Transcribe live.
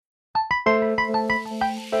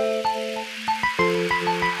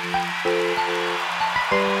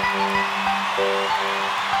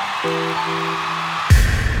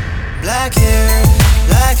black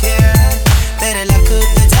hair तेरे लक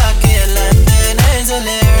ते जाके लंदन जो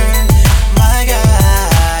लेर My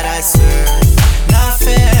God I swear not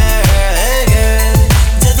fair girl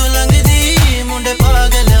जदों लंघदी मुंडे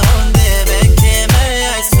पागल होंदे वेखे मैं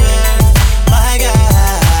I swear My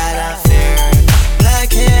God I'm fair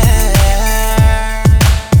black hair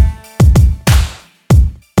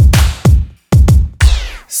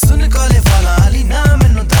सुन काले वाला आली ना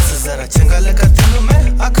मैनू दस जरा चंगा लगा तेनू मैं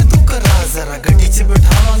अख तू करा जरा गड्डी च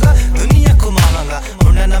बिठावांगा दुनिया घुमावांगा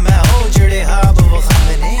मुंडा ना मैं ओ जेड़े हाब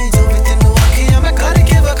वखांदे ने जो भी तेनू आखिया मैं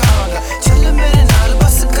करके वखावांगा चल मेरे नाल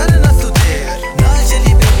बस कर ना तू देर नाल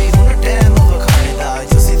चली बेबी हुण टाइम वखाने दा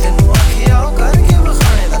जो सी तेनू आखिया ओ करके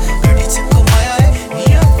वखाने दा गड्डी च घुमाया है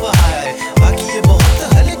निया वहाया है बाकी ये बहुत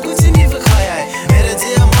हले कुछ नहीं वखाया है मेरे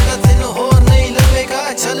जिया मुंडा तेनू होर नहीं लवेगा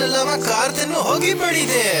चल लवा कार तेनू होगी बड़ी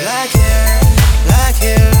देर black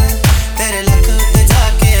hair तेरे लक ते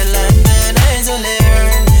जाके लंदन जो लेर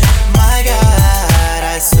My God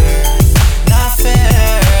I swear not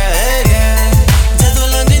fair girl जदों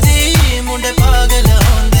लंघदी मुंडे पागल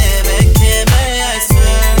होंदे वेखे मैं I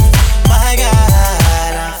swear My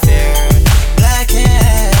God I'm fair black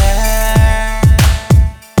hair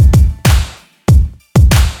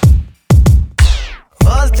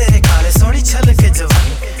वाल तेरे काले सोहनी छलके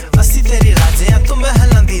जवानी असी तेरी राजे तू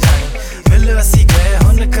महलां दी रानी मिल असी गए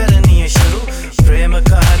हुन करनी है शुरू प्रेम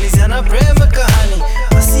कहानी जाना प्रेम कहानी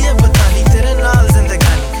असी अब बतानी तेरे नाल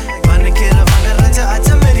जिंदगानी बन के रवांगा राजा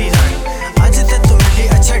आजा मेरी रानी आज ते तू मिली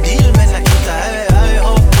अच्छा डील मैं ना कीता है आई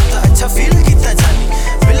होप तू अच्छा फील कीता जानी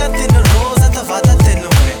मिला तेनू रोज दा वादा तेनू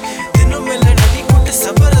है तेनू मिलने दी कुट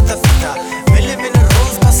सबर दा फिता मिले बिन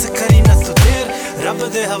रोज बस करी ना तू देर रब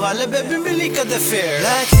दे हवाले बेबी मिली कदे फेर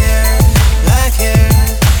black hair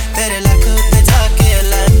तेरे लक ते जाके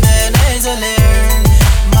लंदन जो लेर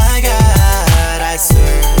My God I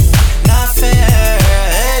swear not fair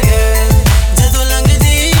girl जदों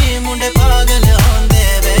लंघदी मुंडे पागल होंदे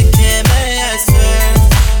वेखे मैं I swear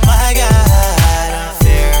My God I'm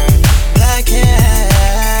fair black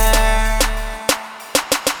hair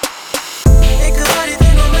एक बारी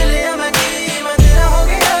तेनू मिलिया मैं की मैं तेरा हो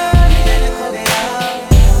गया दिल खो गया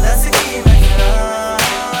दस की मैं करा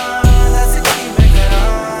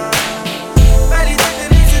पहली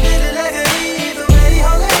तकरीर से दिल लग गई तू मेरी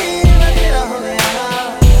हो गई मैं तेरा हो गया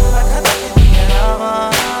अखा तक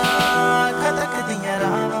दिया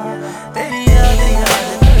रावा तेरी याद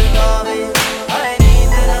तड़पावे आए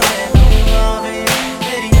नींद ना मैनू आवे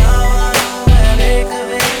तेरी आवाज़ मैं वेख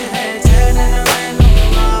वेख है चैन ना मैनू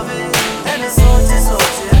आवे तेन सोच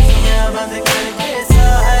सोच अखियां बंद करके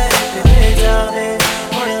साहिर ले जावे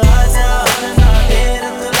हुण आजा हुण ना देर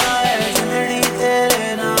तू लाए जिंदड़ी तेरे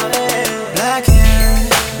नावे black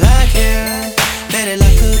hair तेरे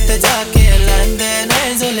लक ते जाके लंदन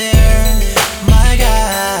जो लेर My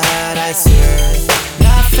God I swear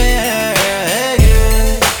not fair girl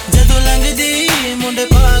जदों लंघदी मुंडे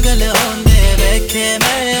पागल होंदे वेखे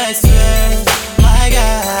मैं I swear My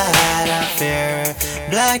God I'm fair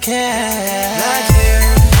black hair